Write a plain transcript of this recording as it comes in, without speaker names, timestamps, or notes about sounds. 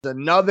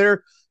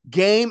Another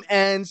game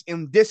ends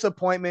in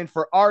disappointment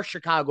for our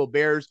Chicago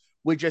Bears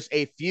with just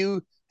a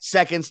few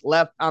seconds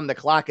left on the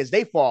clock as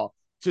they fall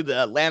to the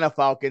Atlanta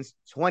Falcons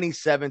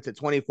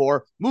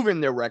 27-24, moving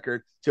their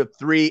record to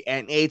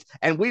 3-8.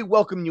 And we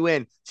welcome you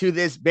in to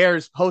this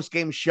Bears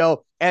post-game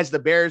show as the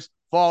Bears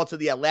fall to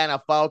the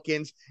Atlanta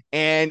Falcons.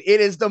 And it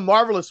is the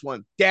marvelous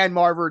one. Dan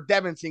Marver,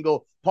 Devin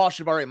Single, Paul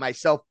Shavari, and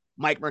myself,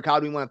 Mike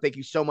Mercado. We want to thank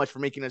you so much for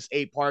making us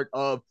a part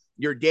of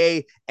your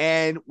day.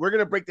 And we're going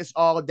to break this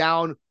all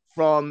down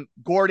from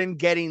Gordon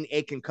getting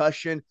a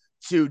concussion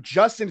to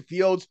Justin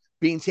Fields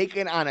being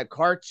taken on a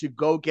cart to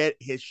go get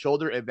his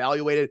shoulder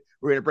evaluated.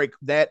 We're going to break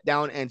that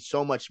down and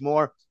so much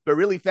more. But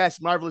really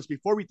fast, Marvelous,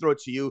 before we throw it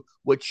to you,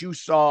 what you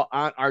saw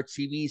on our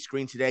TV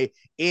screen today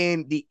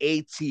in the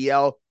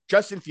ATL,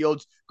 Justin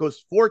Fields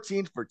goes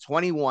 14 for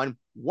 21,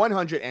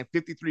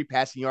 153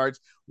 passing yards,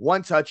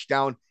 one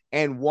touchdown,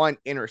 and one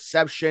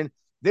interception.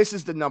 This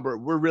is the number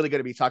we're really going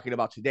to be talking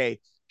about today.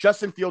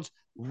 Justin Fields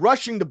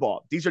rushing the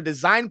ball. These are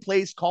design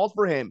plays called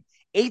for him.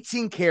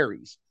 18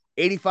 carries,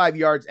 85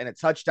 yards, and a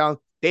touchdown.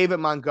 David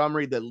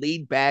Montgomery, the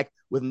lead back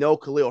with no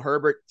Khalil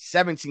Herbert,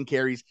 17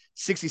 carries,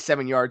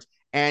 67 yards,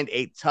 and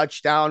a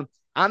touchdown.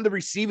 On the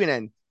receiving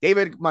end,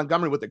 David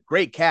Montgomery with a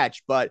great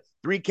catch, but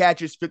 3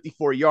 catches,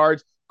 54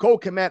 yards. Cole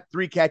Kmet,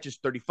 3 catches,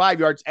 35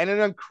 yards, and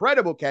an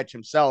incredible catch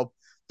himself.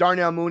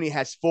 Darnell Mooney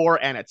has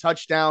 4 and a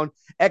touchdown.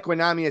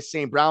 Equanimeous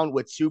St. Brown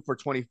with 2 for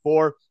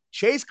 24.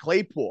 Chase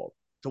Claypool,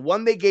 the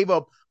one they gave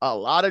up a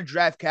lot of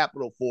draft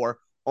capital for,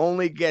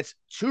 only gets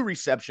 2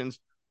 receptions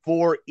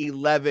for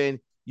 11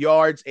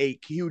 yards. A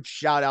huge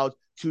shout out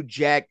to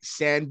Jack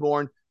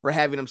Sanborn for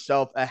having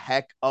himself a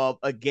heck of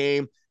a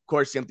game. Of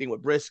course, same thing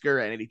with Brisker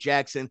and Eddie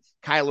Jackson.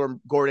 Kyler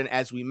Gordon,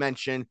 as we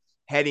mentioned,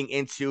 heading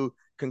into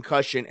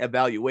concussion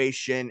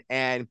evaluation.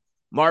 And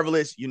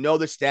Marvelous, you know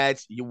the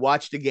stats, you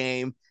watch the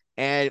game,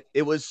 and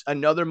it was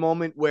another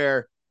moment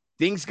where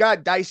things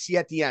got dicey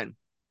at the end.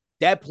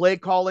 That play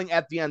calling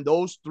at the end,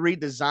 those 3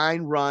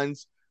 design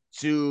runs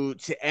to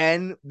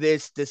end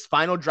this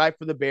final drive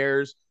for the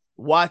Bears,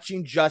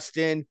 watching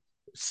Justin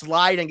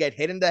slide and get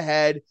hit in the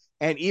head.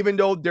 And even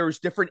though there's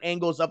different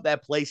angles of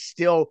that play,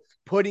 still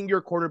putting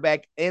your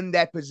quarterback in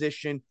that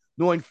position,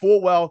 knowing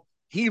full well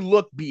he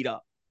looked beat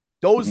up.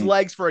 Those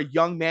legs for a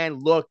young man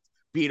looked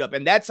beat up.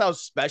 And that's how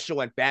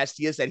special and fast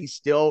he is that he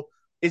still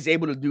is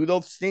able to do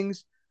those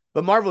things.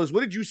 But Marvelous,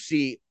 what did you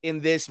see in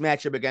this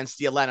matchup against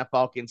the Atlanta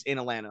Falcons in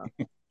Atlanta?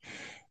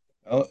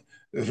 Well,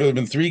 there have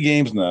been 3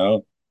 games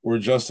now where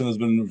Justin has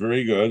been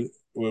very good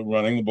with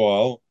running the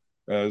ball,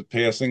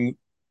 passing.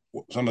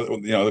 Some of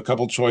the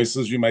couple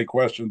choices you might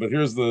question, but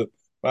here's the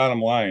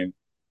bottom line.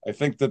 I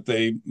think that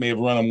they may have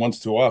run him once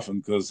too often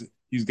because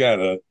he's got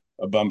a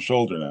bum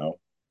shoulder now.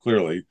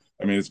 Clearly,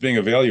 I mean it's being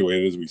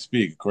evaluated as we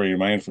speak, according to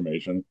my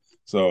information.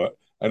 So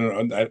I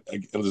don't know.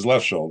 It was his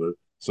left shoulder,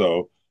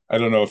 so I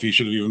don't know if he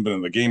should have even been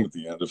in the game at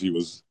the end if he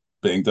was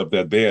banged up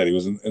that bad. He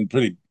was in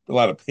pretty a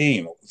lot of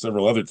pain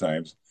several other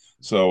times.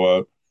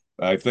 So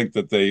I think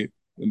that they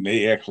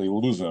may actually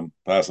lose him,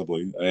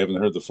 possibly. I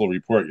haven't heard the full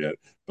report yet,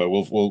 but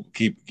we'll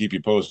keep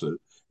you posted.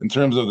 In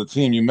terms of the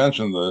team, you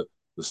mentioned the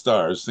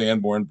stars: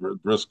 Sanborn,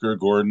 Brisker,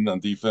 Gordon on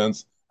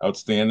defense,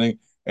 outstanding.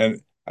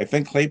 And I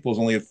think Claypool's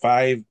only had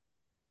 5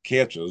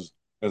 catches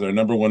as our new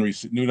number one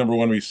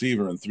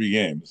receiver in 3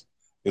 games.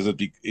 Is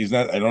it? He's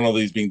not. I don't know that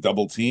he's being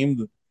double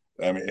teamed.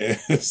 I mean,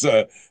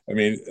 I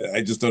mean,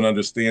 I just don't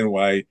understand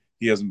why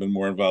he hasn't been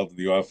more involved in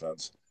the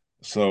offense.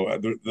 So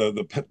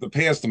the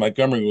pass to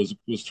Montgomery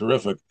was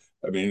terrific.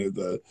 I mean,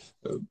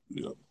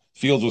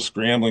 Fields was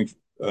scrambling,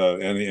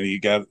 and he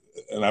got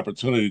an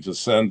opportunity to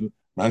send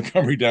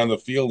Montgomery down the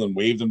field and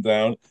waved him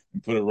down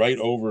and put it right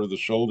over the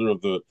shoulder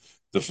of the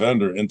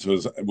defender into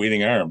his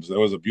waiting arms. That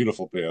was a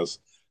beautiful pass.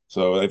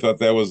 So I thought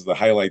that was the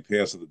highlight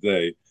pass of the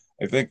day.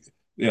 I think,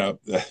 I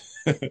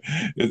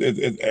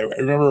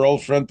remember our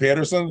old friend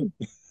Patterson,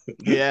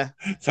 Yeah.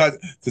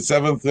 the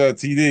seventh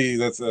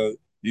TD.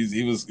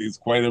 He's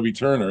quite a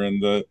returner,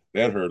 and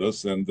that hurt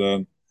us.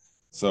 And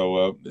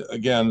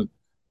again,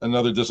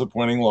 another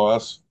disappointing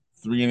loss,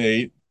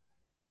 3-8,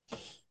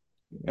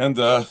 and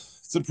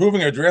it's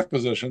improving our draft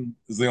position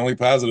is the only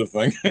positive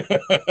thing.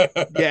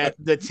 Yeah,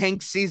 the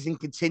tank season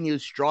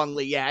continues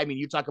strongly. Yeah, I mean,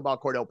 you talk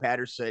about Cordell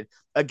Patterson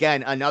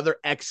again, another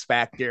X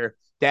factor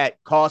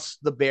that costs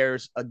the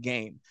Bears a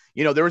game.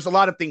 There was a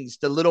lot of things,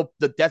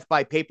 the death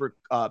by paper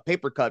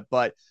cut,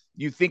 but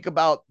you think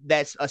about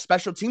that's a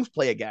special teams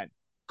play again,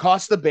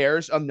 cost the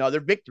Bears another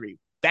victory,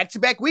 back to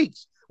back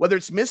weeks. Whether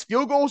it's missed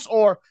field goals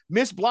or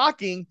missed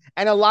blocking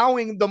and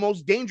allowing the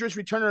most dangerous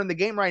returner in the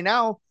game right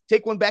now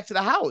take one back to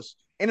the house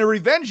in a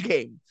revenge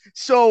game.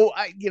 So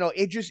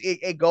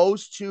it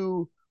goes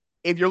to,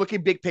 if you're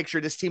looking big picture,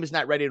 this team is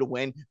not ready to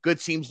win. Good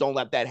teams don't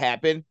let that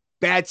happen.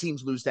 Bad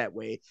teams lose that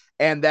way,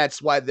 and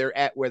that's why they're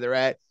at where they're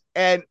at.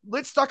 And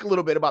let's talk a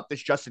little bit about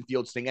this Justin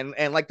Fields thing.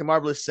 And like the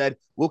Marvelous said,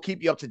 we'll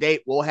keep you up to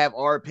date. We'll have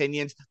our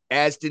opinions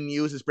as the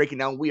news is breaking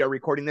down. We are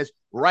recording this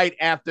right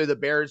after the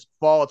Bears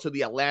fall to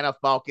the Atlanta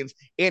Falcons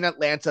in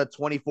Atlanta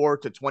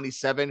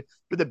 24-27.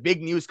 For the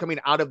big news coming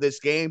out of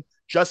this game,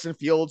 Justin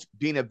Fields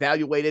being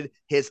evaluated,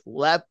 his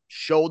left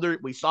shoulder.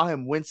 We saw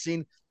him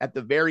wincing at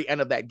the very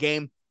end of that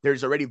game.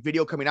 There's already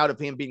video coming out of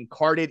him being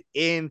carted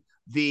in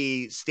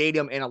the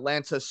stadium in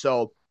Atlanta.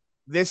 So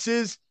this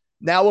is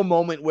now a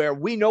moment where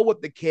we know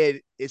what the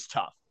kid is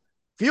tough.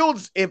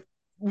 Fields, if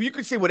you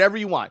could say whatever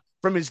you want,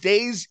 from his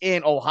days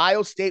in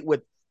Ohio State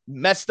with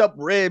messed up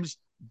ribs,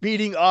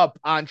 beating up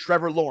on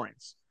Trevor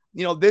Lawrence.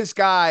 This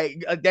guy,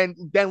 then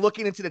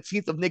looking into the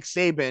teeth of Nick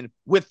Saban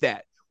with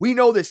that. We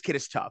know this kid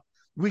is tough.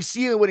 We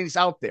see it when he's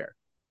out there.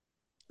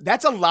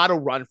 That's a lot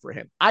of run for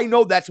him. I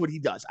know that's what he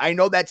does. I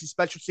know that's his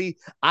specialty.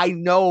 I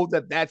know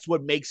that that's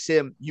what makes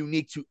him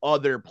unique to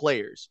other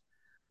players.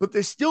 But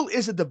there still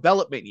is a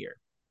development here.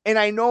 And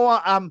I know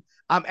I'm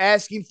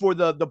asking for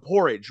the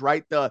porridge,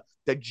 right? The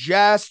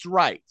just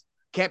right.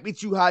 Can't be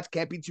too hot,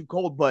 can't be too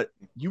cold, but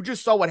you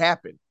just saw what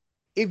happened.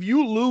 If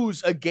you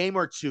lose a game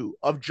or two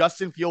of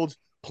Justin Fields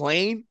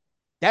playing,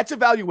 that's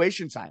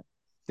evaluation time.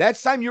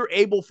 That's time you're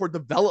able for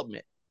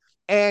development.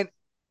 And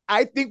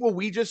I think what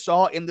we just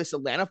saw in this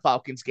Atlanta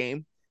Falcons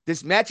game,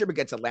 this matchup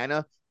against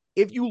Atlanta,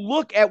 if you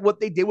look at what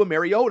they did with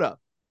Mariota,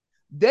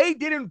 they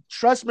didn't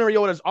trust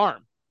Mariota's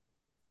arm.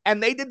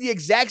 And they did the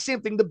exact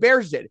same thing the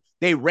Bears did.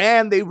 They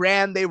ran.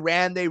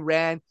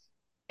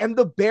 And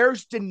the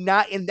Bears did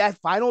not, in that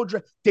final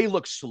drive, they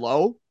looked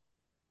slow.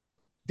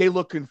 They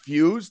looked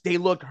confused. They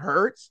looked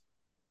hurt.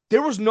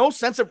 There was no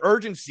sense of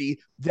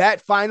urgency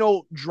that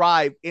final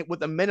drive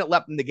with a minute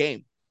left in the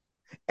game.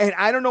 And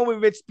I don't know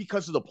if it's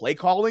because of the play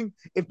calling,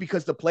 if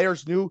because the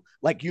players knew,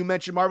 like you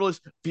mentioned,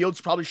 Marvelous, Fields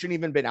probably shouldn't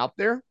even been out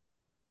there.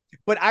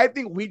 But I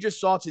think we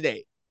just saw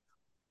today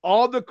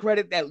all the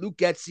credit that Luke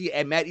Getsy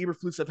and Matt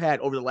Eberflus have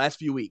had over the last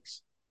few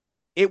weeks.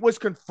 It was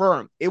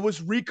confirmed. It was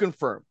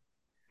reconfirmed.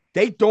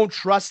 They don't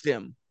trust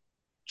him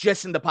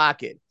just in the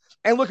pocket.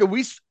 And look,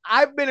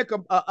 I've been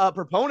a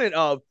proponent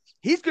of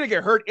he's going to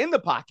get hurt in the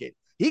pocket.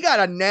 He got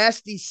a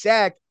nasty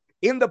sack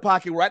in the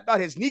pocket where I thought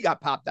his knee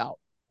got popped out.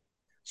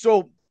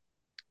 So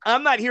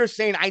I'm not here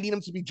saying I need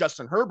him to be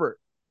Justin Herbert.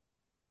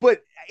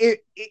 But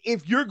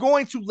if you're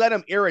going to let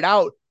him air it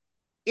out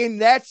in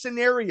that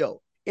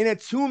scenario, in a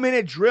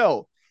 2-minute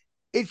drill,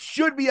 it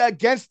should be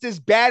against this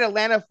bad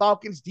Atlanta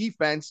Falcons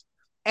defense.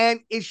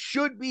 And it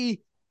should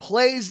be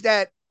plays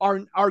that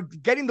are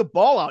getting the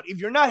ball out. If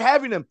you're not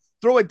having him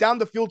throw it down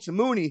the field to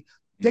Mooney,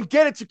 then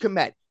get it to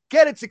Kmet,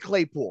 get it to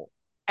Claypool.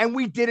 And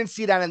we didn't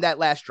see that in that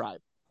last drive.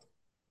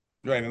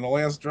 Right. In the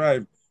last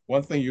drive,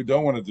 one thing you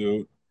don't want to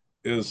do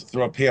is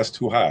throw a pass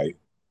too high.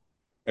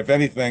 If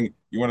anything,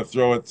 you want to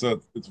throw it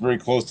so it's very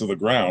close to the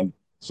ground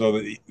so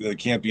that it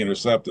can't be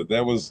intercepted.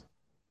 Last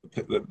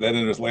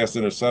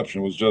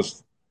interception was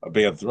just a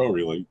bad throw,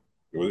 really.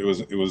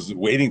 It was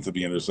waiting to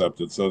be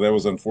intercepted, so that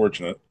was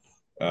unfortunate.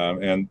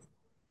 And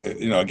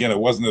again, it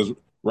wasn't his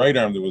right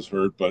arm that was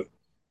hurt, but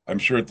I'm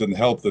sure it didn't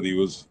help that he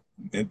was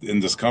in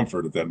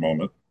discomfort at that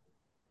moment.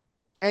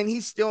 And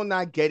he's still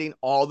not getting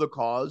all the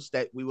calls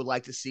that we would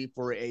like to see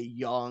for a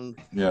young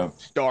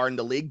star in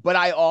the league. But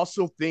I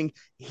also think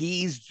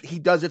he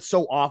does it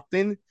so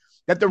often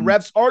that the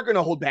refs are going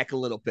to hold back a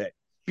little bit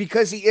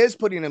because he is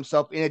putting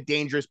himself in a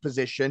dangerous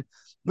position.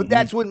 But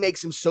that's what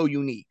makes him so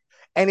unique.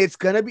 And it's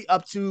going to be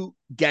up to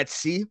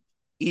Getsy,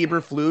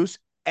 Eberflus,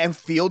 and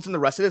Fields and the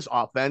rest of this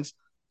offense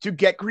to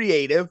get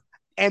creative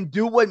and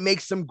do what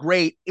makes them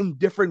great in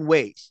different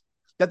ways,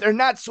 that they're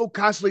not so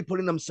constantly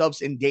putting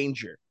themselves in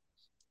danger.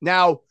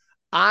 Now,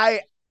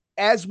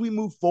 as we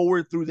move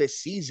forward through this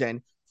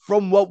season,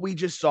 from what we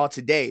just saw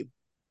today,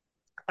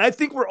 I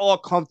think we're all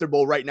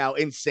comfortable right now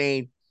in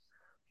saying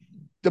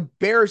the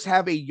Bears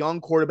have a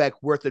young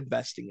quarterback worth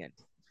investing in.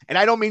 And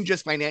I don't mean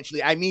just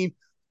financially. I mean,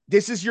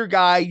 this is your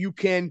guy. You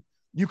can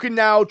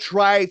now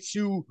try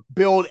to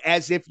build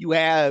as if you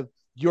have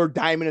your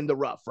diamond in the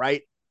rough,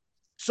 right?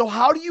 So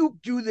how do you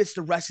do this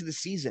the rest of the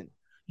season?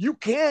 You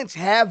can't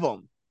have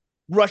them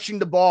rushing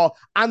the ball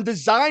on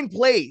design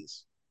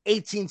plays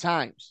 18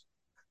 times.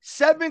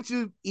 7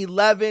 to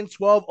 11,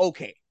 12,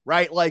 okay,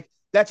 right? Like,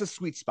 that's a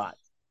sweet spot.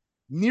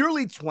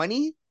 Nearly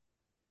 20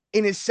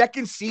 in his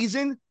second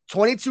season,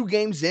 22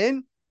 games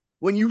in,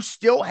 when you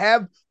still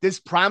have this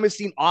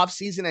promising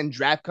offseason and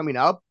draft coming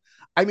up.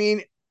 I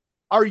mean,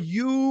 are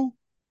you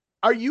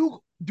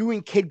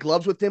doing kid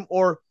gloves with him,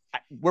 or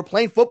we're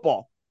playing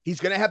football? He's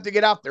going to have to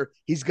get out there.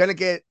 He's going to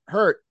get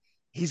hurt.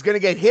 He's going to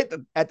get hit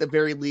at the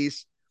very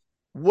least.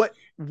 What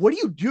do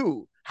you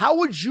do? How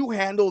would you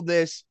handle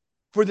this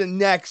for the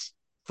next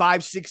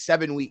 5, 6,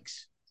 7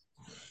 weeks?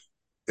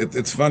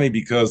 It's funny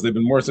because they've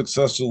been more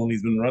successful when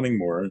he's been running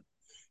more, and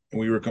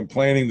we were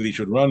complaining that he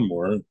should run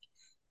more.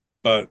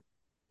 But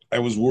I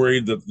was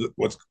worried that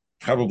what's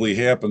probably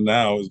happened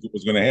now was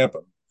going to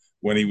happen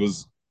when he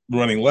was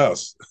running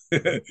less.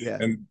 Yeah.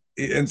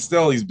 and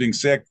still he's being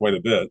sacked quite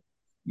a bit,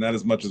 not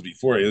as much as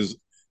before. He's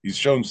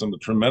shown some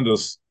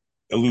tremendous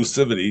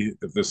elusivity,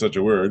 if there's such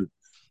a word.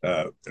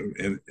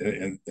 And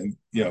in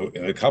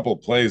a couple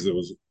of plays, it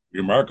was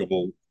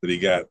remarkable that he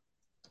got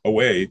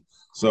away.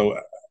 So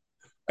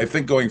I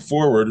think going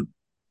forward,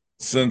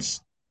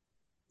 since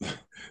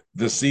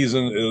the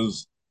season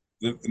is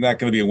they're not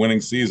going to be a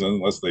winning season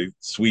unless they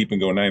sweep and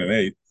go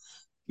 9-8.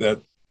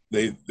 That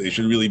they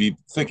should really be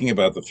thinking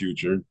about the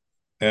future,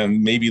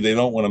 and maybe they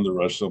don't want them to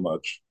rush so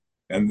much.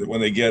 And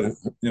when they get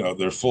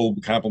their full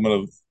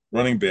complement of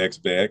running backs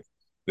back,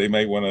 they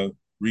might want to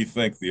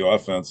rethink the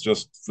offense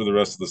just for the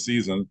rest of the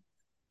season,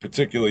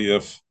 particularly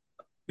if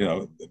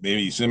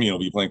maybe Simeon will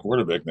be playing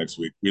quarterback next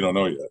week. We don't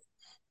know yet,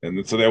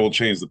 and so that will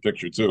change the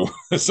picture too.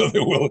 So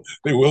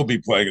they will be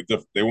playing a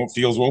different. They won't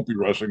Fields won't be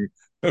rushing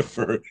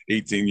for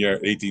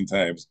 18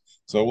 times.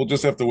 So we'll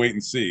just have to wait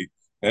and see.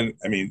 And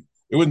I mean,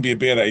 it wouldn't be a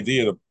bad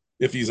idea to,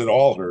 if he's at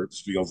all hurt,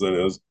 Fields that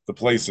is, to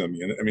play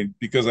Simeon. I mean,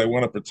 because I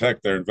want to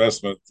protect their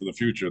investment for the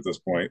future at this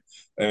point.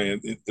 I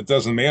mean, it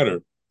doesn't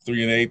matter.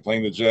 3-8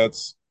 playing the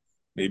Jets.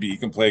 Maybe he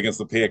can play against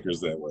the Packers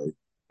that way.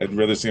 I'd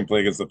rather see him play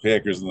against the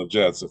Packers than the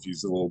Jets if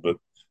he's a little bit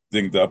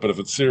dinged up. But if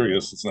it's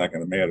serious, it's not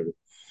going to matter.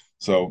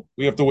 So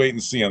we have to wait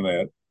and see on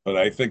that. But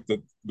I think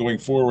that going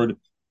forward,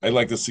 I'd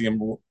like to see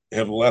him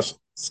have less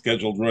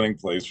scheduled running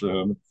plays for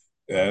him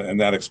and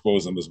not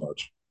expose him as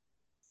much.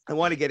 I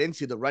want to get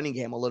into the running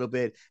game a little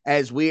bit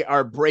as we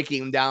are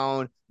breaking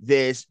down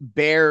this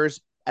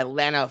Bears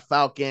Atlanta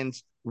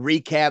Falcons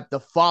recap, the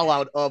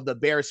fallout of the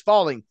Bears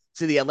falling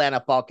to the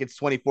Atlanta Falcons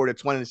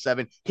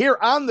 24-27 here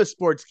on the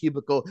Sports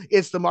Cubicle.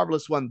 It's the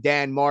marvelous one,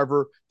 Dan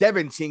Marver,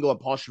 Devin Tingle, and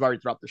Paul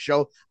Shivari throughout the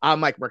show. I'm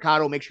Mike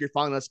Mercado. Make sure you're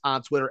following us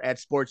on Twitter at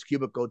Sports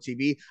Cubicle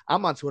TV.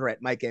 I'm on Twitter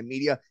at Mike M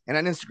Media and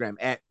on Instagram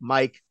at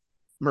Mike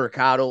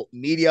Mercado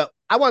Media.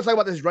 I want to talk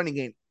about this running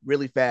game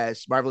really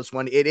fast. Marvelous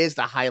one. It is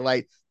the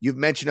highlight. You've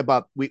mentioned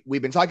about,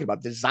 we've been talking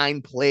about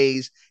design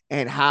plays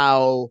and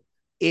how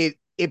it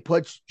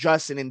puts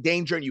Justin in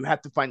danger and you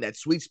have to find that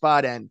sweet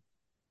spot. And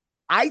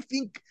I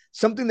think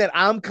something that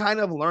I'm kind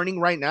of learning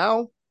right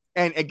now,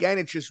 and again,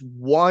 it's just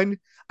one,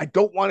 I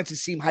don't want it to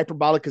seem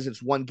hyperbolic because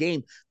it's one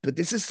game, but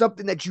this is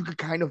something that you could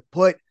kind of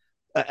put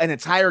an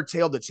entire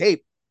tail to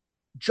tape.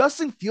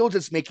 Justin Fields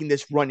is making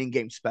this running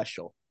game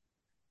special.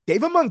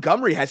 David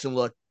Montgomery hasn't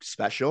looked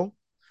special.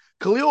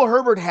 Khalil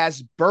Herbert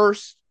has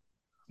burst,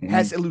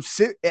 has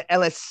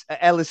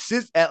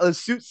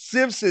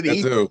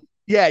elusivity.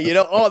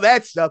 Yeah, all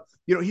that stuff.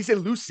 He's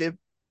elusive.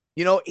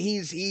 But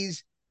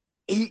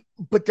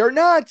they're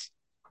not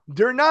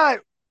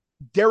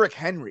Derrick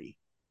Henry.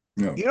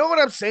 No. You know what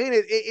I'm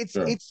saying?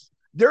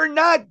 They're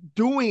not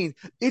doing,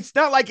 it's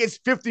not like it's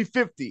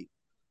 50-50.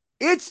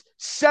 It's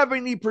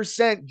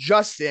 70%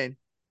 Justin.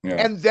 Yeah.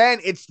 And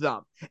then it's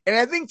them. And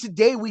I think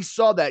today we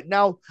saw that.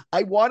 Now,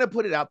 I want to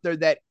put it out there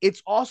that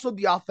it's also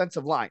the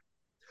offensive line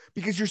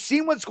because you're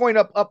seeing what's going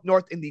up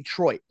north in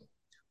Detroit.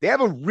 They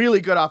have a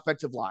really good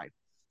offensive line.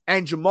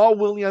 And Jamal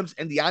Williams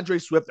and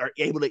DeAndre Swift are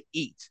able to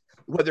eat,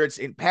 whether it's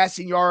in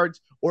passing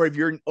yards or if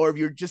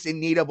you're just in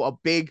need of a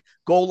big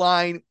goal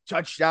line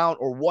touchdown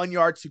or 1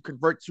 yard to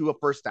convert to a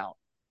first down.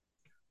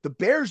 The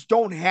Bears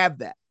don't have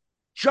that.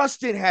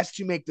 Justin has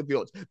to make the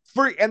fields.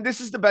 And this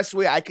is the best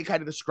way I could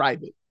kind of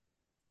describe it.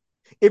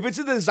 If it's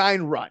a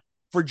design run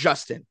for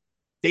Justin,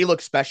 they look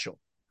special.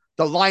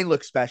 The line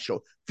looks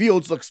special.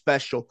 Fields look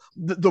special.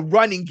 The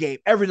running game,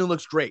 everything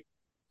looks great.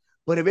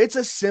 But if it's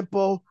a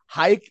simple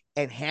hike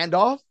and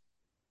handoff,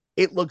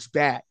 it looks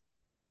bad.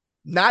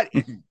 Not,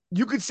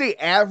 you could say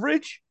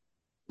average,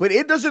 but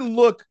it doesn't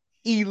look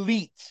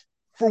elite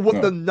for what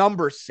the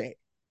numbers say.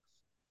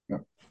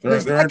 No.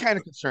 Does that kind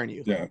of concern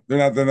you? Yeah, they're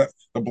not.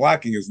 The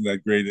blocking isn't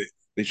that great.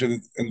 They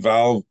should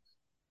involve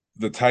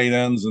the tight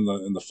ends and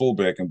the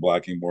fullback in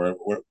blocking more.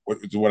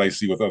 What I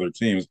see with other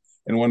teams.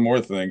 And one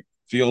more thing,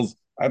 Fields.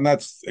 I'm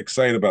not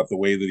excited about the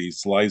way that he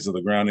slides to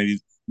the ground, and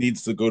he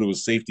needs to go to a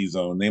safety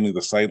zone, namely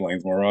the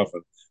sidelines, more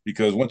often.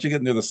 Because once you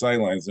get near the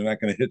sidelines, they're not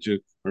going to hit you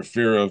for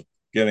fear of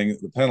getting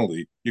the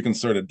penalty. You can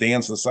sort of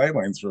dance the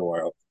sidelines for a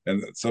while,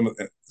 and some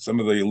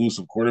of the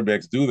elusive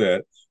quarterbacks do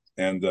that.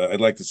 And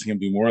I'd like to see him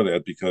do more of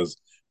that because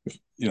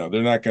they're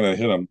not going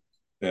to hit him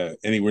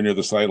anywhere near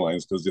the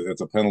sidelines because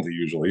it's a penalty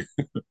usually.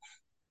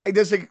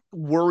 Does it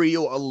worry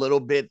you a little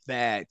bit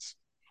that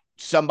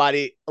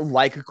somebody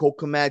like a Cole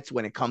Kmet,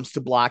 when it comes to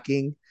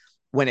blocking,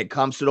 when it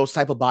comes to those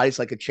type of bodies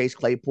like a Chase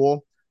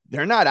Claypool,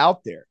 they're not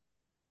out there?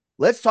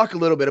 Let's talk a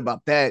little bit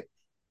about that,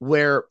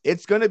 where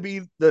it's going to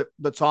be the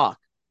talk.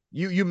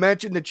 You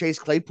mentioned the Chase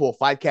Claypool,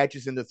 5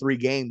 catches in the 3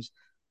 games.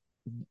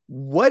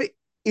 What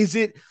is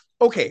it?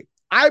 Okay,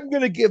 I'm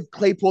going to give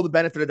Claypool the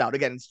benefit of the doubt.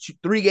 Again, it's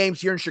 3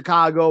 games here in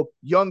Chicago,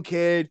 young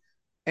kid,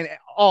 and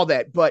all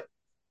that. But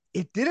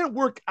it didn't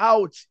work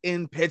out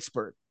in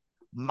Pittsburgh.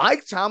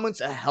 Mike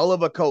Tomlin's a hell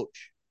of a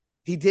coach.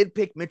 He did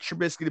pick Mitch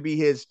Trubisky to be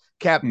his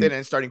captain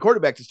and starting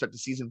quarterback to start the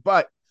season,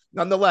 but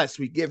nonetheless,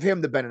 we give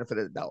him the benefit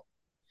of the doubt.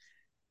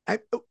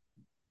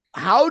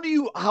 How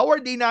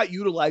are they not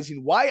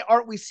utilizing? Why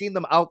aren't we seeing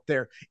them out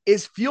there?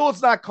 Is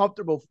Fields not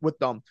comfortable with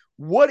them?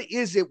 What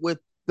is it with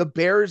the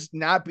Bears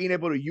not being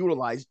able to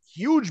utilize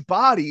huge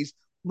bodies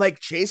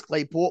like Chase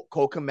Claypool,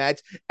 Cole Kmet,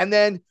 and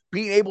then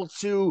being able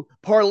to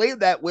parlay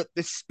that with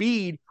the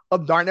speed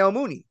of Darnell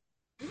Mooney?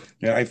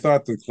 Yeah, I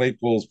thought that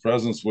Claypool's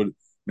presence would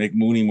make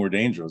Mooney more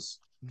dangerous,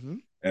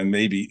 and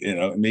maybe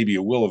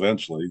it will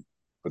eventually,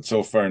 but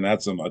so far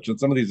not so much. And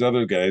some of these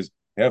other guys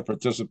have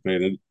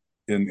participated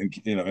in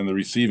the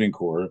receiving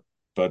core,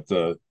 but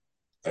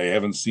I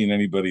haven't seen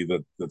anybody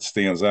that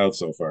stands out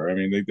so far. I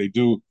mean, they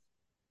do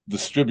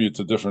distribute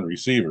to different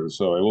receivers,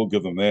 so I will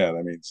give them that.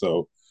 I mean,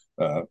 so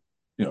uh,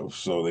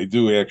 so they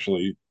do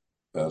actually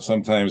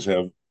sometimes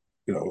have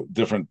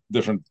different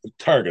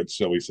targets,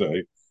 shall we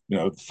say,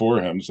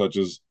 for him, such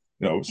as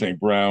St.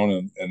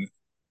 Brown and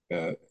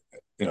uh,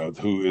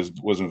 who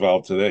was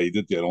involved today. He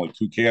did get only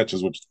two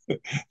catches, which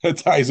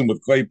ties him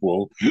with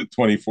Claypool,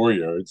 24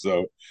 yards.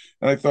 So,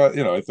 and I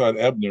thought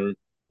Ebner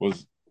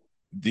was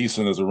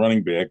decent as a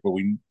running back, but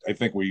I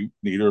think we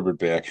need Herbert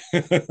back.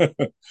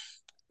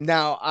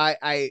 Now,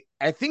 I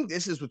think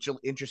this is what's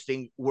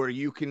interesting, where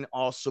you can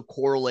also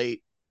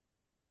correlate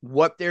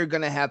what they're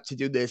going to have to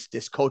do this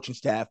coaching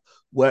staff,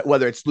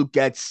 whether it's Luke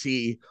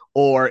Getsy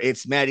or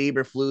it's Matt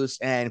Eberflus,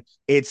 and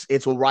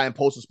it's what Ryan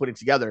Poles was putting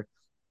together.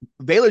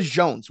 Velus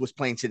Jones was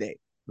playing today.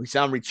 We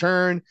saw him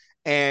return,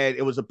 and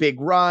it was a big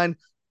run.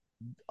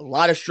 A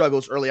lot of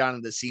struggles early on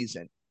in the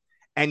season,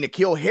 and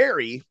N'Keal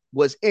Harry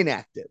was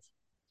inactive.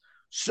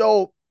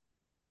 So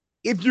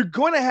if you're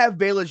going to have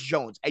Velus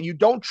Jones and you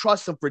don't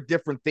trust him for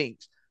different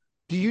things,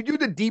 do you do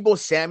the Deebo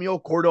Samuel,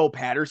 Cordell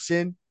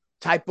Patterson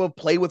type of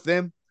play with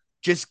him?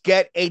 Just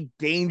get a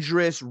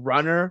dangerous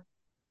runner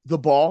the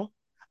ball.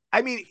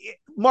 I mean,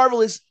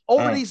 Marvelous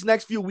over these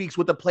next few weeks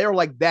with a player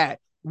like that,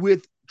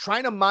 with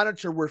trying to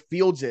monitor where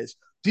Fields is.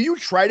 Do you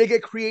try to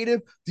get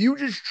creative? Do you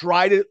just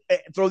try to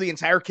throw the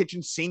entire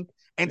kitchen sink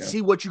and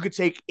see what you could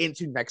take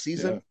into next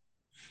season? Yeah,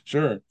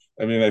 sure.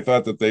 I mean, I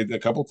thought that they a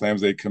couple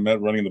times they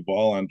commit running the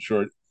ball on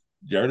short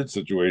yardage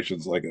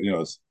situations, like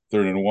it's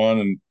 3rd and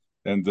 1,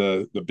 and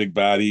the big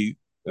body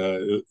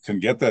can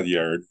get that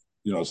yard,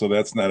 so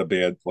that's not a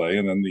bad play.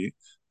 And then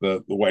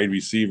the wide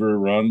receiver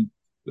run,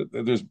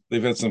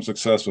 they've had some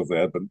success with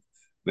that, but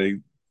they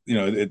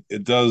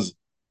it does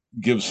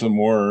give some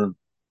more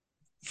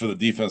for the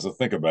defense to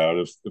think about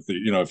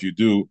if you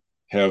do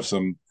have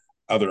some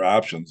other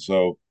options.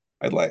 So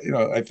I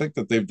think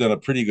that they've done a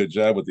pretty good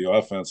job with the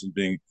offense and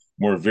being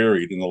more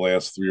varied in the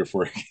last 3 or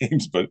 4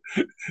 games, but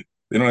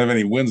they don't have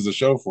any wins to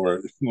show for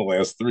it in the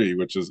last 3,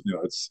 which is,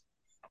 it's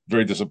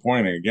very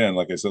disappointing. Again,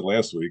 like I said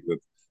last week, that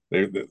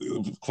they're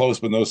close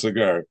but no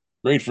cigar.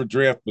 Great for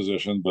draft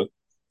position, but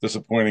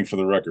disappointing for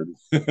the record.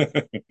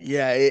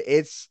 Yeah,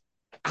 it's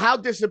how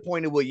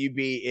disappointed will you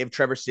be if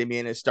Trevor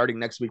Siemian is starting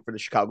next week for the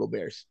Chicago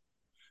Bears?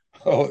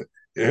 Oh,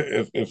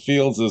 if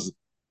Fields is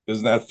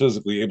not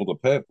physically able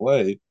to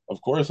play,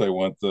 of course I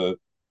want the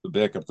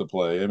backup to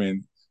play. I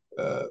mean,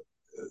 uh,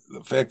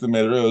 the fact of the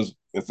matter is,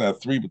 it's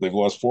not 3, but they've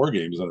lost 4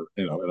 games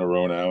in a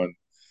row now, and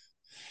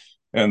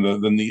and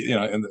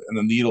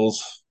the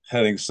needles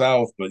heading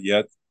south. But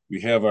yet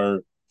we have our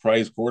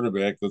prize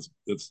quarterback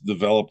that's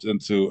developed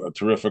into a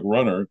terrific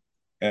runner,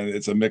 and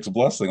it's a mixed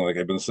blessing. Like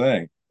I've been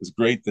saying, it's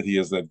great that he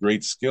has that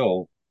great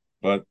skill,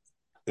 but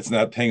it's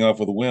not paying off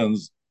with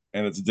wins,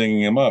 and it's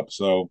dinging him up.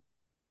 So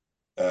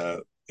uh,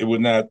 it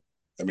would not.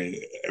 I mean,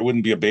 it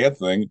wouldn't be a bad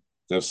thing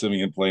to have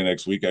Simeon play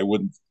next week. I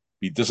wouldn't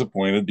be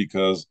disappointed,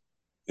 because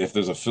if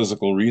there's a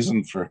physical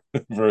reason for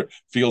for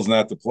Fields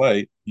not to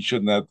play, he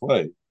should not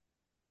play.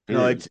 No,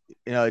 Period.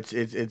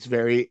 it's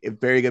very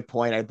good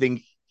point. I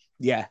think,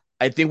 yeah,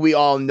 I think we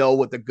all know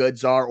what the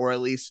goods are, or at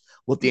least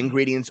what the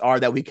ingredients are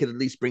that we could at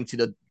least bring to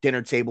the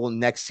dinner table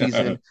next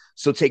season.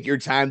 So take your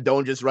time.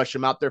 Don't just rush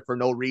them out there for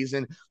no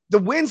reason. The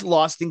wins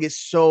loss thing is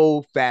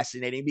so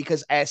fascinating,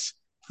 because as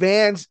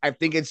fans, I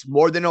think it's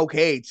more than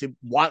okay to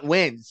want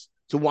wins,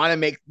 to want to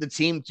make the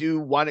team, to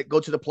want to go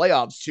to the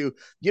playoffs, to,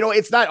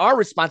 it's not our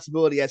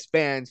responsibility as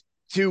fans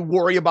to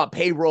worry about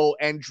payroll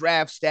and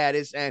draft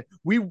status. And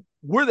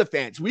we're the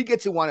fans. We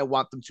get to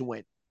want them to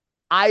win.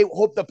 I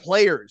hope the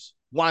players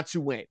want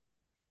to win.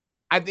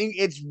 I think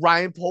it's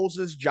Ryan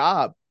Poles'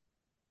 job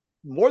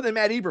more than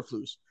Matt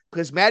Eberflus,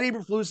 because Matt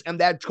Eberflus and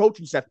that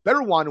coaching staff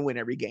better want to win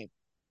every game.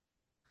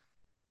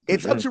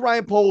 It's up Sure. to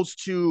Ryan Poles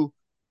to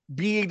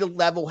be the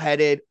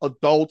level-headed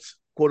adults,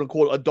 quote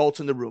unquote,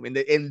 adults in the room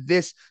in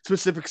this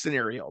specific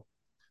scenario.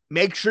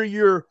 Make sure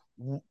you're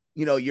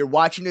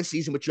watching this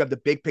season, but you have the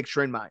big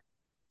picture in mind,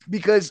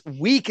 because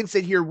we can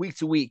sit here week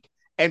to week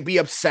and be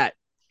upset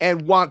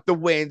and want the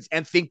wins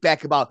and think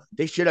back about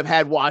they should have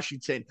had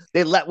Washington.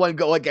 They let one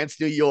go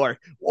against New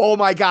York. Oh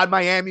my God,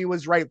 Miami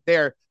was right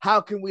there. How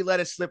can we let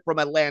it slip from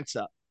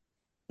Atlanta?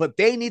 But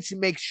they need to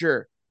make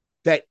sure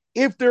that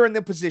if they're in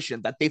the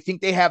position that they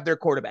think they have their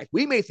quarterback,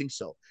 we may think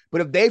so, but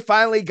if they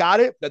finally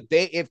got it,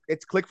 if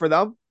it's clicked for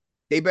them,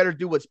 they better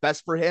do what's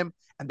best for him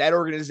and that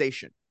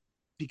organization,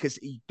 because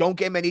you don't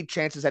get many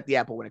chances at the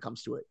apple when it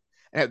comes to it.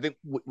 And I think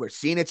we're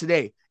seeing it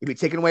today. If you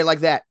take it away like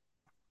that,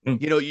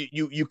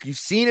 you've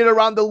seen it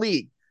around the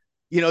league.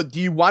 Do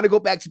you want to go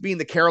back to being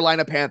the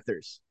Carolina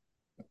Panthers?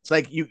 It's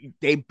like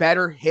they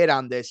better hit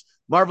on this.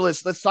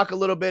 Marvelous. Let's talk a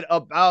little bit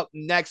about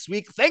next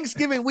week.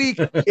 Thanksgiving week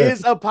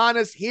is upon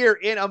us here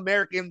in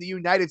America, in the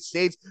United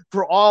States.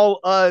 For all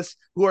us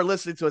who are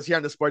listening to us here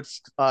on the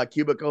Sports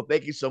Cubicle,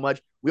 thank you so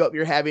much. We hope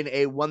you're having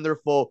a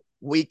wonderful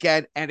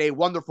weekend and a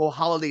wonderful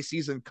holiday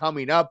season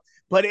coming up.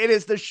 But it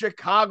is the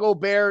Chicago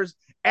Bears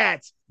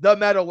at the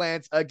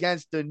Meadowlands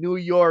against the New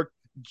York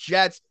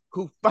Jets,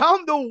 who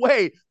found a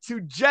way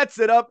to Jets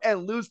it up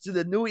and lose to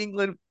the New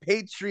England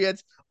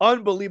Patriots.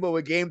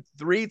 Unbelievable game,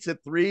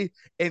 3-3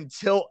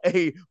 until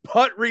a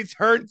punt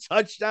return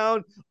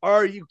touchdown.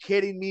 Are you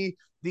kidding me?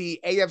 The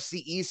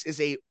AFC East is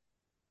a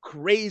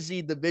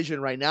crazy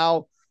division right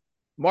now.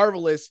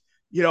 Marvelous.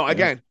 Yeah.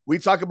 Again, we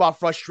talk about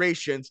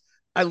frustrations.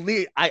 I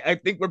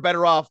think we're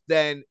better off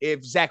than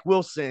if Zach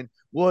Wilson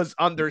was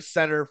under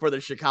center for the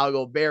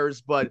Chicago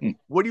Bears. But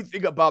what do you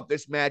think about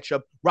this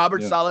matchup?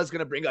 Robert Yeah. Saleh is going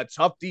to bring a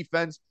tough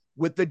defense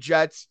with the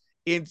Jets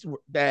in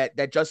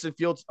that Justin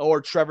Fields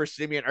or Trevor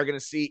Siemian are going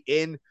to see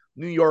in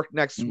New York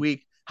next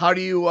week. How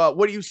do you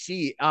what do you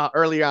see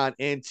early on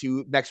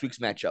into next week's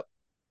matchup?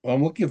 Well,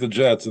 I'm looking at the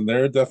Jets, and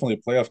they're definitely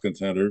a playoff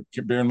contender.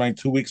 Bear in mind,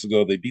 2 weeks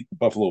ago they beat the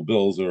Buffalo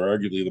Bills, who are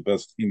arguably the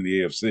best team in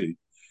the AFC,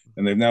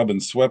 and they've now been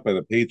swept by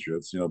the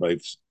Patriots.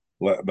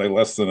 By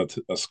less than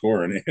a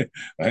score in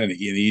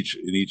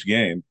each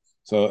game.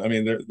 So I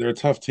mean, they're a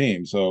tough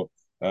team. So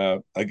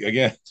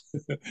again,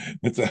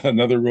 it's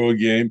another road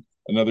game,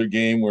 another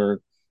game where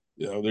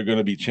they're going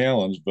to be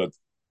challenged. But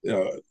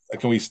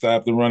can we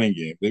stop the running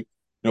game?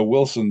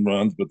 Wilson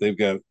runs, but they've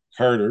got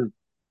Carter,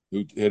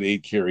 who had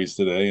 8 carries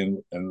today,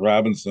 and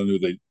Robinson,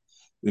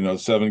 who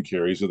 7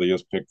 carries, who they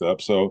just picked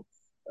up. So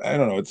I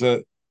don't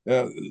know.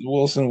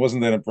 Wilson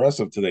wasn't that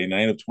impressive today,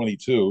 9 of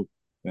 22,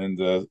 and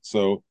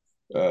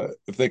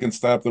if they can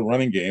stop the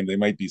running game, they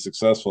might be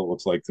successful. It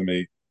looks like to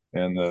me,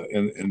 and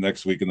in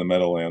next week in the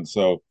Meadowlands.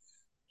 So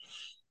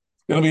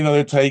it's going to be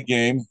another tight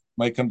game.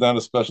 Might come down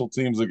to special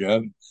teams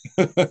again,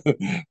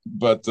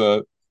 but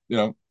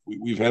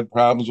we've had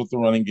problems with the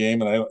running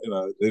game,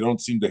 and they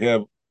don't seem to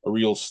have a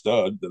real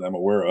stud that I'm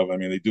aware of. I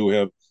mean, they do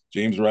have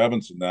James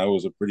Robinson now,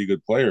 who's a pretty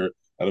good player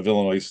out of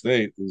Illinois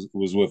State, who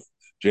was with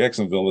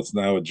Jacksonville. It's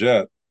now a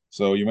Jet,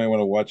 so you might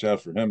want to watch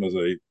out for him as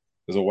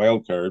a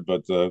wild card.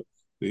 But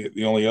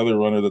the only other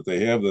runner that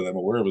they have that I'm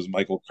aware of is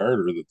Michael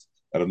Carter, that's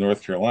out of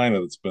North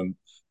Carolina. That's been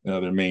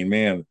their main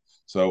man.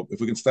 So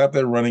if we can stop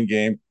that running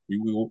game,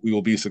 we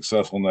will be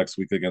successful next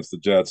week against the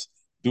Jets.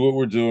 Do what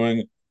we're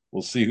doing.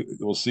 We'll see.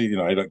 We'll see.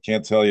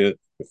 Can't tell you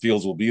if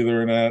Fields will be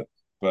there or not,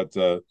 but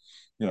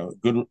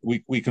good.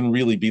 We can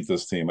really beat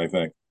this team, I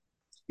think.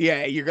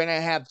 Yeah, you're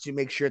gonna have to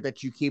make sure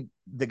that you keep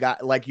the guy,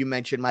 like you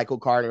mentioned, Michael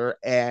Carter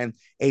and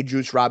a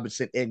Juice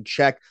Robinson in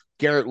check.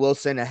 Garrett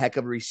Wilson, a heck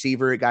of a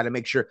receiver. You got to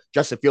make sure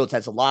Justin Fields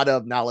has a lot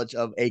of knowledge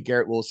of a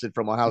Garrett Wilson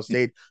from Ohio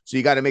State. So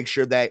you got to make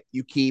sure that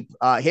you keep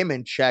him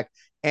in check.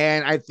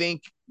 And I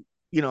think,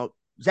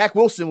 Zach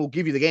Wilson will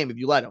give you the game if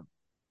you let him.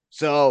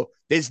 So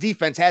this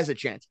defense has a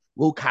chance.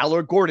 Will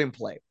Kyler Gordon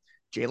play?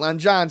 Jalen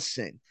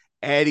Johnson,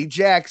 Eddie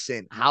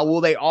Jackson. How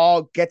will they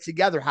all get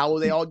together? How will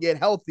they all get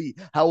healthy?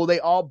 How will they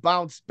all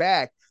bounce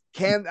back?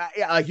 Can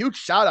a huge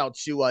shout out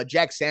to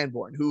Jack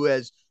Sanborn, who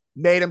has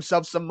made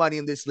himself some money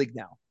in this league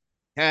now.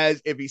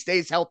 As if he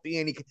stays healthy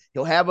and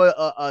he'll have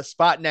a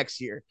spot next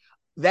year.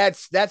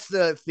 That's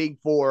the thing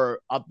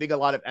for I think a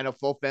lot of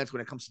NFL fans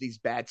when it comes to these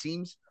bad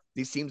teams,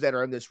 these teams that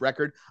are in this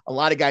record. A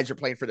lot of guys are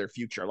playing for their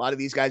future. A lot of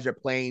these guys are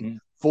playing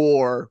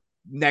for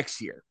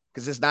next year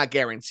because it's not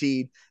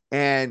guaranteed.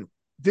 And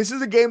this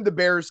is a game the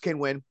Bears can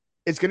win.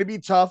 It's going to be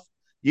tough.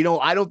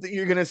 I don't think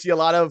you're going to see a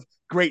lot of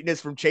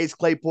greatness from Chase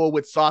Claypool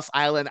with Sauce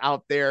Island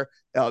out there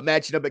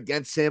matching up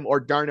against him or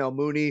Darnell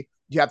Mooney.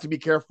 You have to be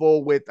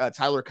careful with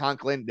Tyler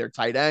Conklin, their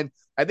tight end.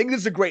 I think this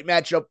is a great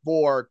matchup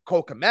for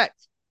Cole Kmet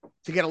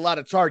to get a lot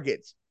of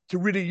targets, to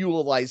really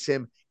utilize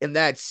him in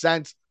that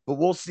sense. But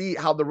we'll see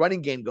how the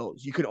running game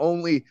goes.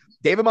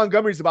 David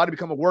Montgomery is about to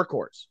become a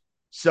workhorse.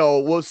 So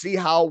we'll see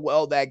how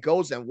well that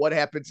goes and what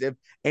happens if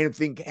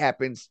anything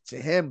happens to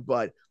him.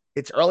 But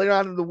it's early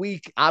on in the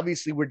week.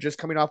 Obviously, we're just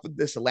coming off of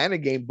this Atlanta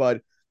game.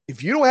 But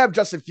if you don't have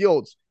Justin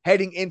Fields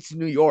heading into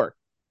New York,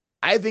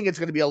 I think it's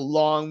going to be a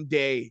long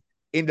day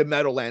in the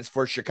Meadowlands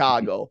for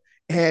Chicago.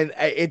 And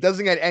it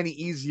doesn't get any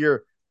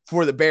easier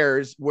for the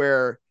Bears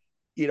where,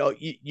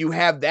 you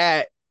have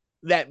that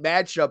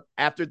matchup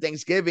after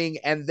Thanksgiving,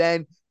 and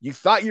then you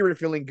thought you were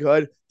feeling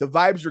good. The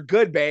vibes are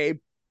good, babe.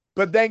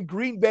 But then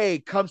Green Bay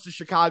comes to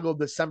Chicago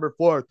December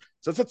 4th.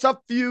 So it's a tough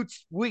few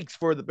weeks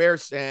for the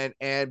Bears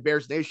and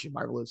Bears Nation,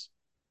 Marvelous.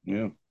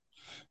 Yeah,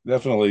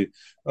 definitely.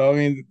 I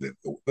mean,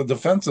 the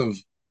defensive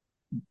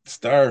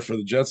star for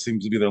the Jets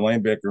seems to be their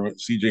linebacker,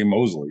 C.J.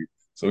 Mosley.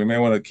 So we may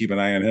want to keep an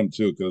eye on him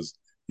too, because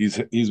he's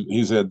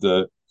had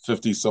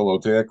 50 solo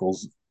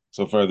tackles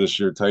so far this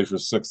year, tied for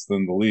 6th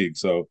in the league.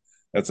 So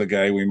that's a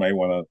guy we might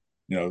want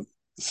to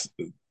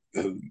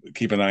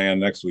keep an eye on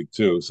next week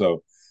too.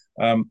 So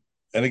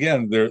and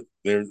again, they're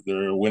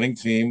a winning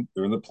team.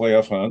 They're in the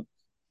playoff hunt.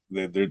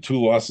 Their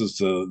 2 losses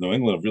to New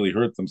England have really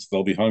hurt them. So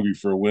they'll be hungry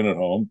for a win at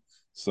home.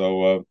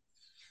 So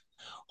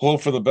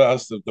hope for the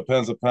best. It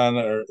depends upon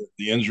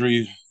the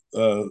injury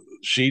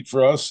sheet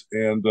for us,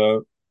 and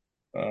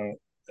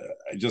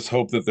I just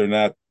hope that they're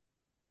not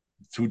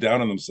too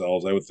down on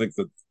themselves. I would think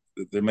that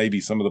there may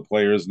be some of the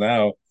players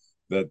now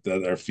that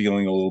are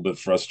feeling a little bit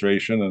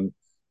frustration,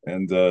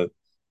 and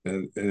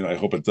I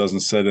hope it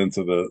doesn't set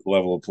into the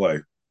level of play.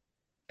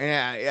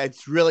 Yeah,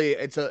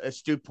 it's a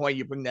astute point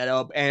you bring that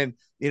up, and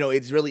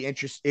it's really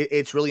interesting.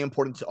 It's really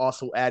important to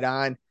also add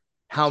on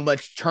how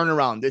much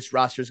turnaround this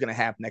roster is going to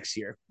have next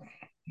year,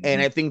 and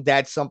Mhm. I think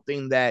that's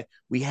something that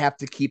we have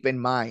to keep in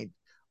mind.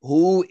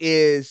 Who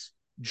is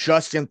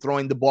Justin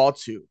throwing the ball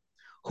to?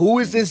 Who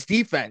is Mhm. this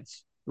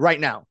defense right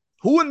now?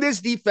 Who in this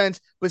defense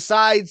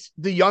besides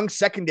the young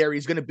secondary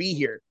is going to be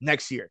here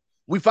next year?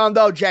 We found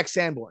out Jack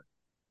Sanborn,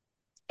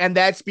 and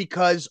that's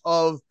because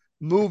of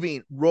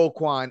moving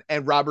Roquan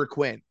and Robert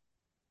Quinn,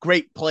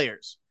 great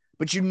players,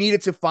 but you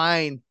needed to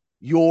find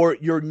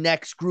your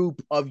next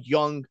group of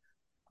young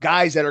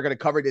guys that are going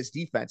to cover this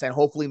defense, and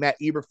hopefully Matt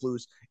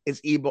Eberflus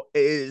is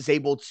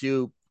able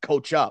to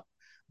coach up.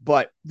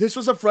 But this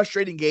was a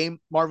frustrating game,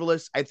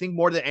 Marvelous. I think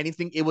more than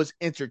anything, it was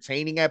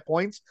entertaining at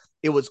points.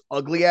 It was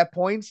ugly at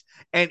points,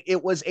 and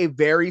it was a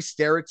very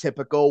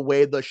stereotypical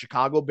way the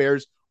Chicago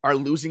Bears are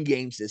losing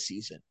games this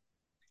season.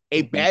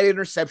 A Mhm. bad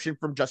interception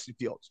from Justin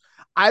Fields.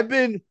 I've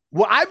been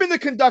the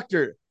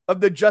conductor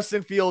of the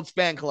Justin Fields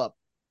fan club.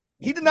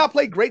 He did Mhm. not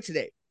play great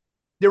today.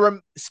 There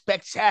were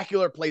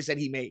spectacular plays that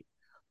he made.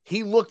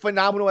 He looked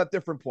phenomenal at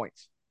different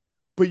points,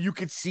 but you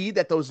could see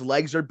that those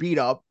legs are beat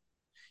up.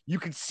 You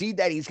could see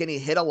that he's getting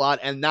hit a lot,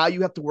 and now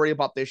you have to worry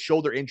about this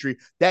shoulder injury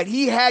that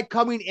he had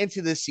coming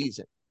into this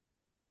season.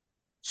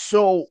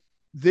 So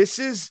this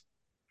is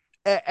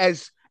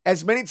as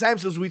many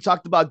times as we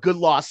talked about good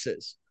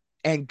losses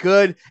and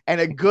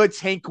a good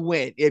tank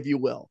win, if you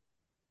will.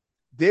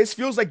 This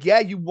feels like, yeah,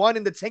 you won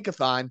in the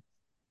tankathon,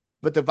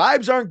 but the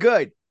vibes aren't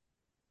good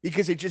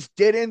because it just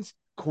didn't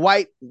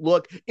quite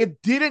look,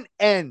 it didn't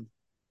end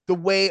the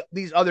way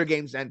these other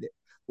games ended,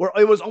 where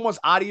it was almost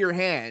out of your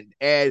hand.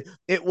 And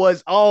it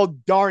was, oh,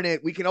 darn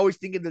it. We can always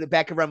think into the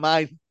back of our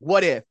mind,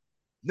 what if?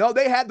 No,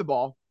 they had the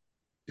ball.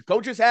 The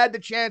coaches had the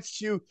chance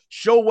to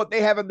show what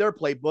they have in their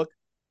playbook,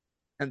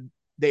 and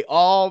they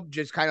all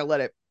just kind of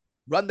let it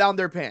run down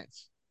their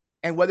pants.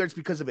 And whether it's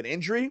because of an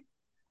injury,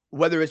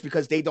 whether it's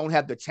because they don't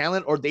have the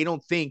talent or they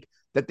don't think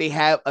that they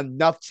have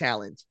enough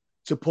talent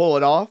to pull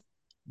it off,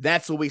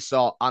 that's what we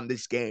saw on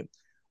this game.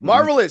 Mhm.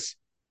 Marvelous.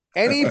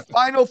 Any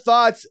final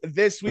thoughts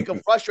this week?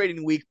 A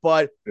frustrating week,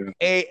 but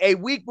Yeah. a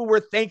week where we're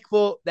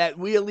thankful that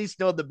we at least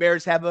know the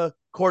Bears have a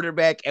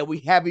quarterback and we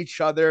have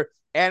each other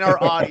and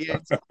our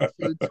audience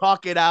to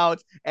talk it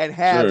out and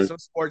have Sure. some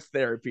sports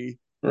therapy.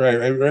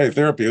 Right.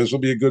 Therapy. This will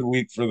be a good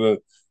week for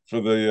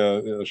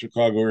the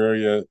Chicago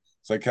area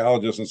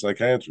psychologists and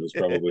psychiatrists,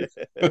 probably.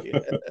 Yeah.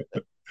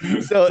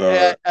 So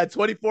So a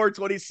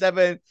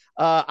 24-27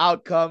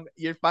 outcome.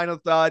 Your final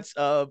thoughts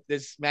of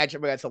this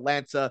matchup against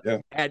Atlanta yeah,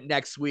 and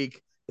next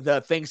week,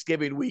 the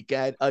Thanksgiving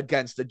weekend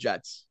against the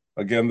Jets.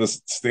 again, the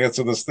stats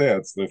are the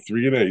stats. They're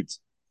 3-8,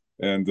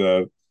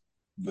 and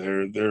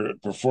they're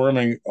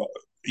performing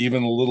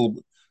even a little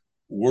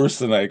worse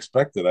than I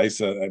expected. I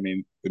said, I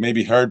mean, they may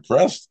be hard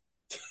pressed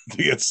to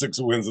get 6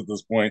 wins at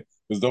this point,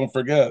 because don't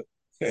forget,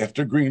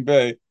 after Green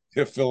Bay,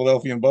 they have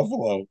Philadelphia and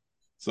Buffalo.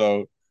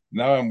 So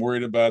now I'm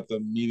worried about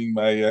them meeting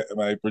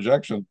my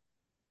projection,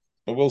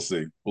 but we'll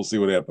see. We'll see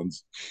what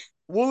happens.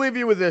 We'll leave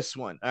you with this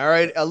one. All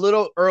right. A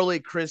little early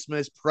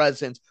Christmas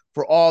present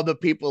for all the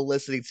people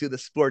listening to the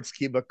Sports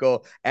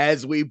Cubicle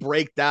as we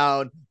break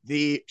down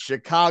the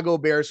Chicago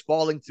Bears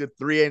falling to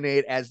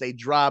 3-8 as they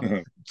drop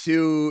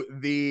to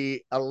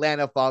the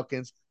Atlanta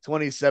Falcons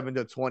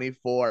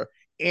 27-24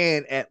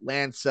 in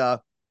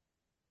Atlanta.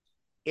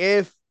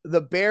 If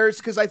the Bears,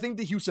 because I think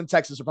the Houston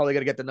Texans are probably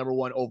going to get the number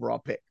one overall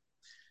pick.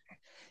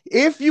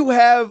 If you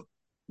have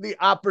the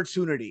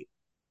opportunity,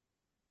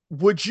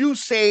 would you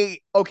say,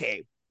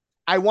 okay,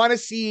 I want to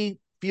see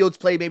Fields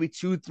play maybe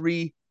 2,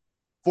 3,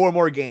 4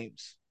 more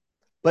games.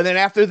 But then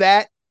after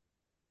that,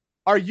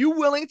 are you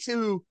willing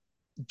to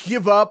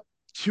give up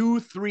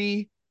 2,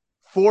 3,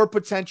 4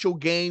 potential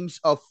games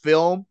of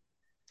film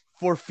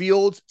for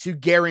Fields to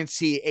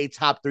guarantee a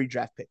top 3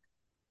 draft pick?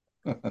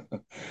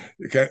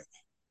 Okay,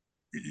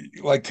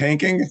 like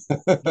tanking.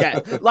 Yeah,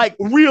 like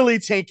really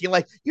tanking.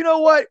 Like, you know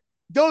what?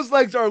 Those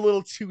legs are a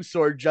little too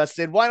sore,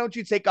 Justin. Why don't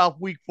you take off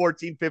week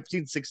 14,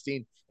 15,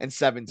 16, and Yeah.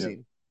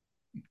 17?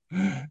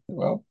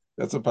 Well,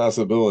 that's a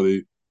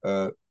possibility.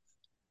 The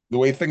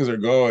way things are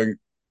going,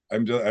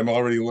 I'm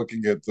already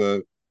looking at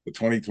the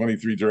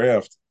 2023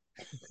 draft.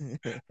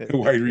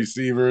 Wide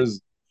receivers,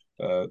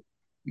 uh,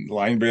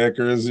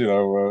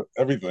 linebackers,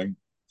 everything.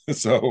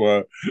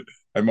 So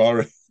I'm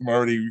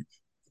already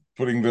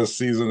putting this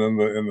season in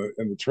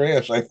the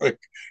trash. I think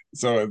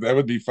so. That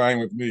would be fine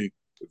with me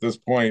at this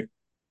point.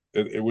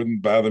 It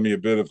wouldn't bother me a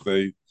bit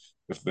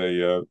if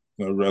they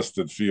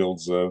arrested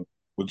Fields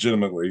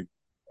legitimately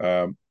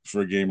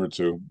for a game or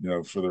two,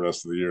 for the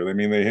rest of the year. I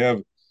mean, they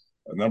have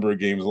a number of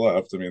games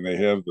left. I mean, they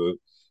have the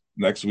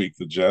next week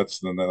the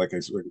Jets, and then like I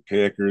said, the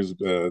Packers,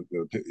 the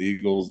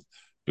Eagles,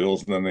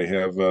 Bills, and then they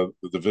have the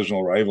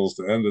divisional rivals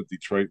to end it,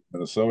 Detroit,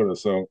 Minnesota.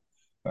 So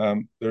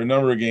there are a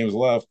number of games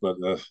left, but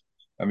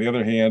on the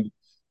other hand,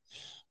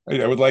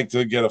 I would like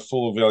to get a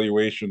full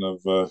evaluation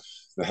of the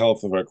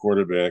health of our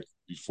quarterback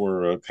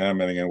before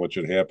commenting on what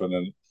should happen.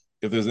 And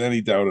if there's any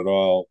doubt at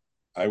all,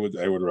 I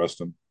would rest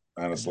him,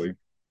 honestly.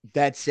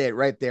 That's it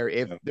right there.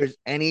 If Yeah, there's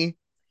any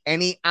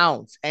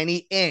ounce, any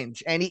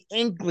inch, any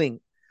inkling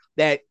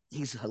that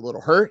he's a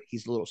little hurt,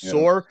 he's a little yeah,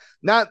 sore,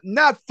 not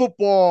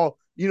football,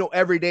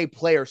 everyday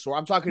player sore.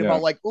 I'm talking yeah,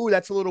 about like, ooh,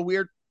 that's a little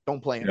weird.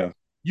 Don't play him. yeah,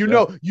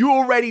 yeah, You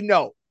already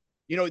know.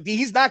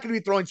 He's not going to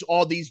be throwing to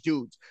all these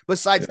dudes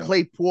besides yeah,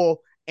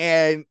 Claypool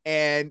and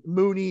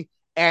Mooney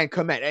and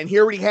Komet. And he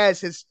already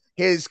has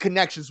his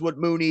connections with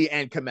Mooney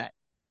and Komet.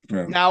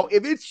 yeah. Now,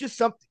 if it's just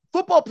something,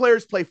 football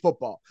players play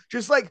football,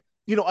 just like,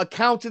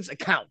 accountants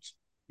account.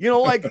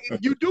 Like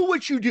you do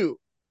what you do.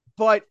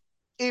 But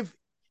if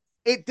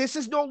this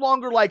is no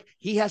longer like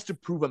he has to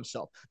prove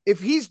himself. If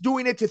he's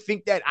doing it to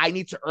think that I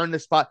need to earn the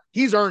spot,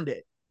 he's earned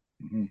it.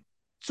 Mhm.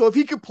 So if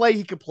he could play,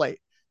 he could play.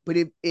 But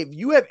if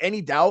you have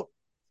any doubt,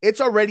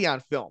 it's already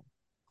on film.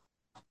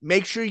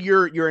 Make sure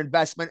your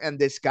investment and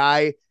this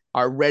guy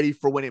are ready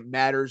for when it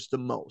matters the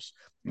most.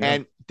 Yeah.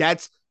 And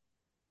that's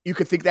you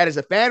could think that as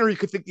a fan, or you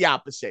could think the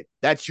opposite.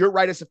 That's your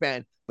right as a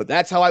fan, but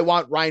that's how I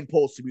want Ryan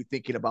Poles to be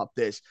thinking about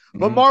this.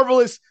 But Mhm.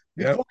 Marvelous,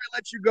 Yeah. before I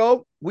let you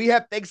go, we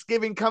have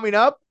Thanksgiving coming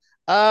up.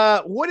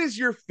 What is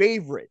your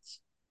favorite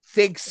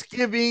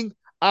Thanksgiving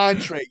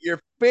entree?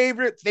 Your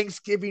favorite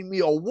Thanksgiving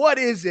meal? What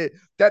is it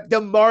that the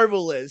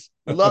Marvelous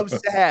loves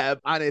to have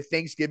on a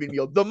Thanksgiving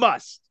meal? The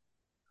must.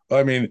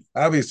 I mean,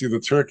 obviously the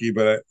turkey,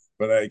 but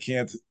I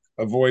can't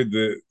avoid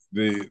the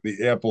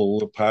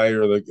apple pie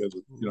or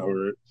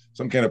or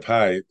some kind of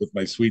pie with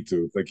my sweet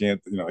tooth. I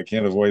can't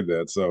avoid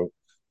that. So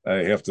I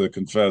have to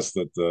confess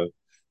that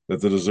the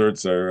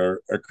desserts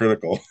are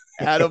critical.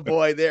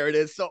 Attaboy, there it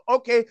is. So,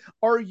 okay,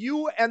 are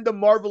you and the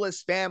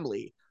Marvelous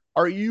family,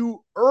 are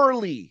you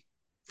early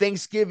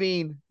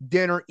Thanksgiving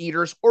dinner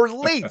eaters or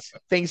late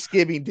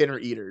Thanksgiving dinner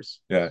eaters?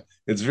 Yeah,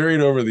 it's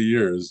varied over the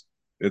years.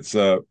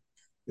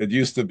 It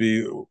used to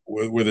be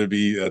where there'd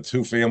be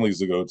two families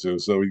to go to,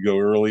 so we'd go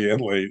early and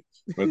late,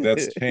 but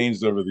that's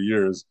changed over the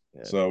years.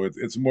 Yeah. So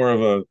it's more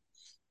of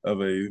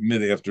a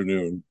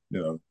mid-afternoon,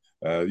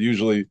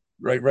 usually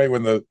right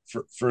when the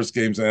first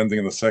game's ending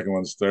and the second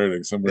one's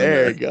starting,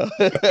 somewhere in There you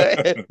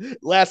there. go.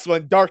 Last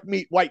one, dark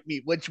meat, white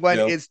meat. Which one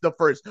Yeah. is the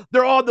first?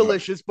 They're all Yeah.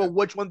 delicious, but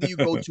which one do you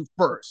go to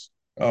first?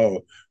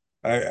 Oh,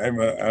 I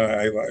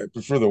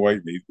prefer the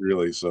white meat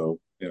really. So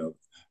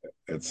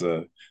it's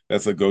a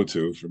that's a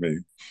go-to for me.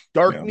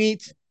 Dark Yeah.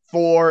 meat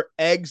for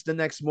eggs the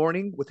next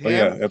morning with Oh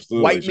yeah, ham,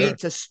 absolutely, white sure. meat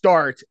to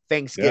start Yeah,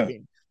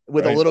 Thanksgiving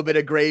with a right. little bit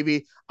of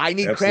gravy. I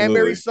need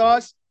cranberry Absolutely.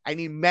 sauce. I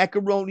need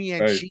macaroni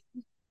and Right. cheese.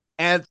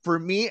 And for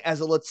me, as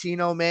a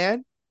Latino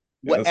man,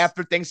 what Yes.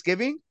 after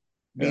Thanksgiving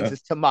means Yeah.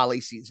 it's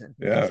tamale season.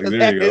 Yeah. So There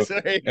that you go. is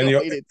where And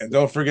you'll you eat it. and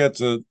don't forget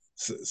to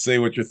say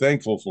what you're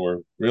thankful for,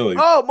 really,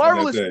 Oh, on that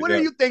Marvelous. day. What are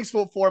Yeah. you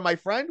thankful for, my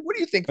friend? What are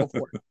you thankful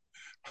for?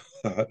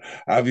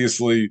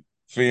 Obviously,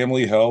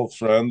 family, health,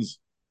 friends,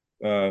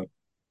 uh,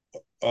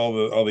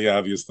 all the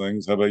obvious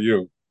things. How about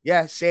you?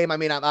 Yeah, same. I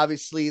mean, I'm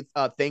obviously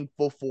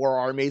thankful for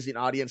our amazing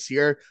audience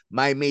here,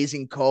 my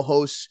amazing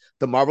co-hosts,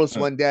 the Marvelous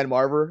One, Dan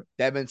Marver,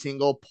 Devin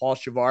Tingle, Paul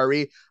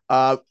Shivari,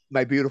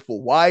 my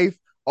beautiful wife,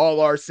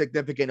 all our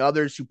significant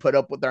others who put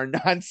up with our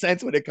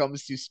nonsense when it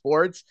comes to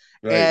sports,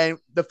 Right. and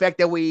the fact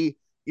that we,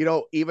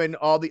 even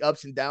all the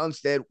ups and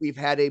downs, that we've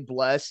had a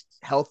blessed,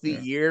 healthy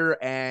Yeah. year,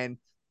 and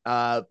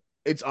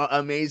it's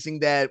amazing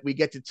that we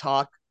get to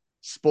talk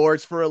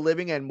sports for a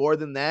living, and more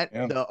than that,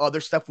 Yeah. the other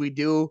stuff we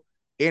do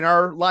in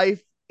our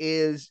life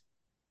is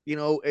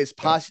is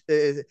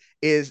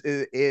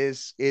Yeah.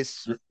 is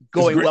It's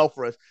going great. well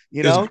for us.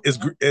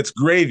 It's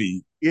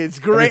gravy. It's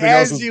great Everything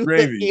else as is you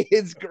gravy.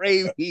 it's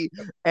gravy.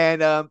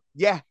 And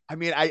yeah, I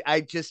mean,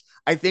 I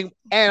think,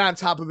 and on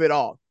top of it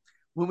all,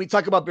 when we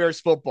talk about Bears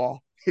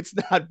football, it's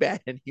not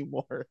bad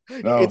anymore.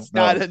 No, It's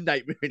not no. a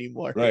nightmare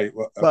anymore. Right.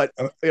 Well, But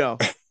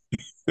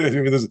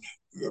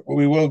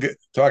we will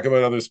talk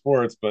about other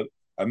sports, but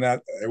I'm not.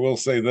 I will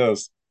say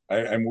this: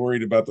 I'm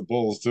worried about the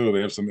Bulls too.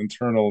 They have some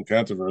internal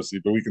controversy,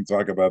 but we can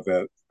talk about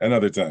that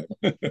another time.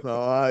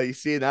 well, you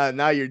see,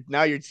 now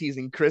you're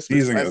teasing Christmas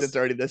Teasing presents us,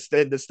 already.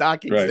 The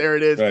stockings, right? there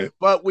it is. Right.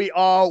 But we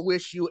all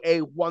wish you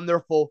a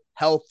wonderful,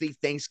 healthy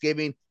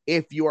Thanksgiving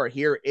if you are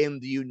here in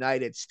the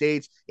United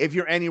States. If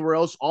you're anywhere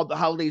else, all the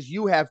holidays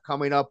you have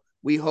coming up,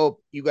 we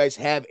hope you guys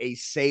have a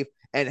safe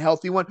and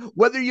healthy one.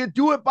 Whether you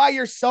do it by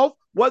yourself,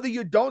 whether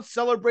you don't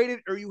celebrate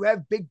it, or you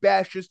have big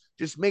bashes,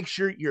 just make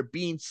sure you're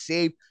being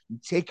safe. You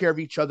take care of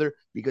each other,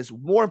 because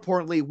more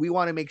importantly, we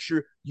want to make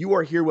sure you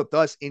are here with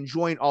us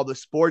enjoying all the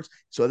sports.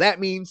 So that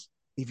means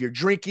if you're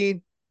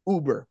drinking,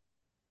 Uber,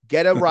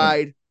 get a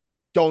ride,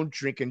 don't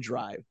drink and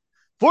drive.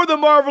 For the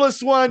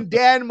Marvelous One,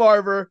 Dan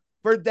Marver,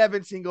 for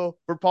Devin Single,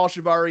 for Paul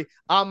Shivari,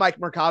 I'm Mike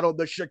Mercado.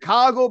 The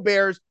Chicago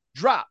Bears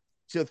drop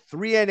to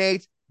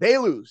 3-8. They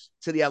lose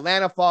to the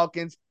Atlanta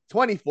Falcons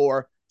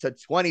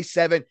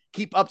 24-27.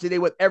 Keep up to date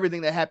with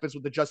everything that happens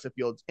with the Justin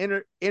Fields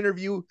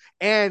interview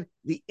and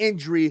the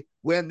injury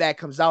when that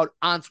comes out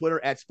on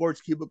Twitter at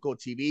Sports Cubicle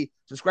TV.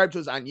 Subscribe to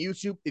us on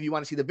YouTube if you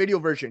want to see the video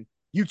version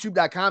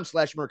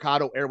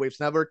youtube.com/Mercado Airwaves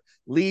Network.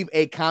 Leave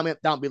a comment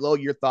down below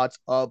your thoughts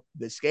of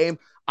this game.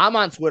 I'm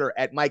on Twitter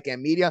at Mike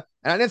M Media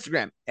and on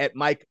Instagram at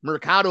Mike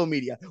Mercado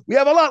Media. We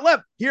have a lot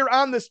left here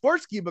on the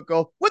Sports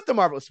Cubicle with the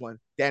marvelous one,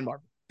 Dan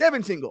Marvel,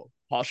 Devin Tingle,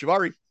 Paul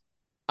Shivari.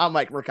 I'm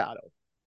Mike Mercado.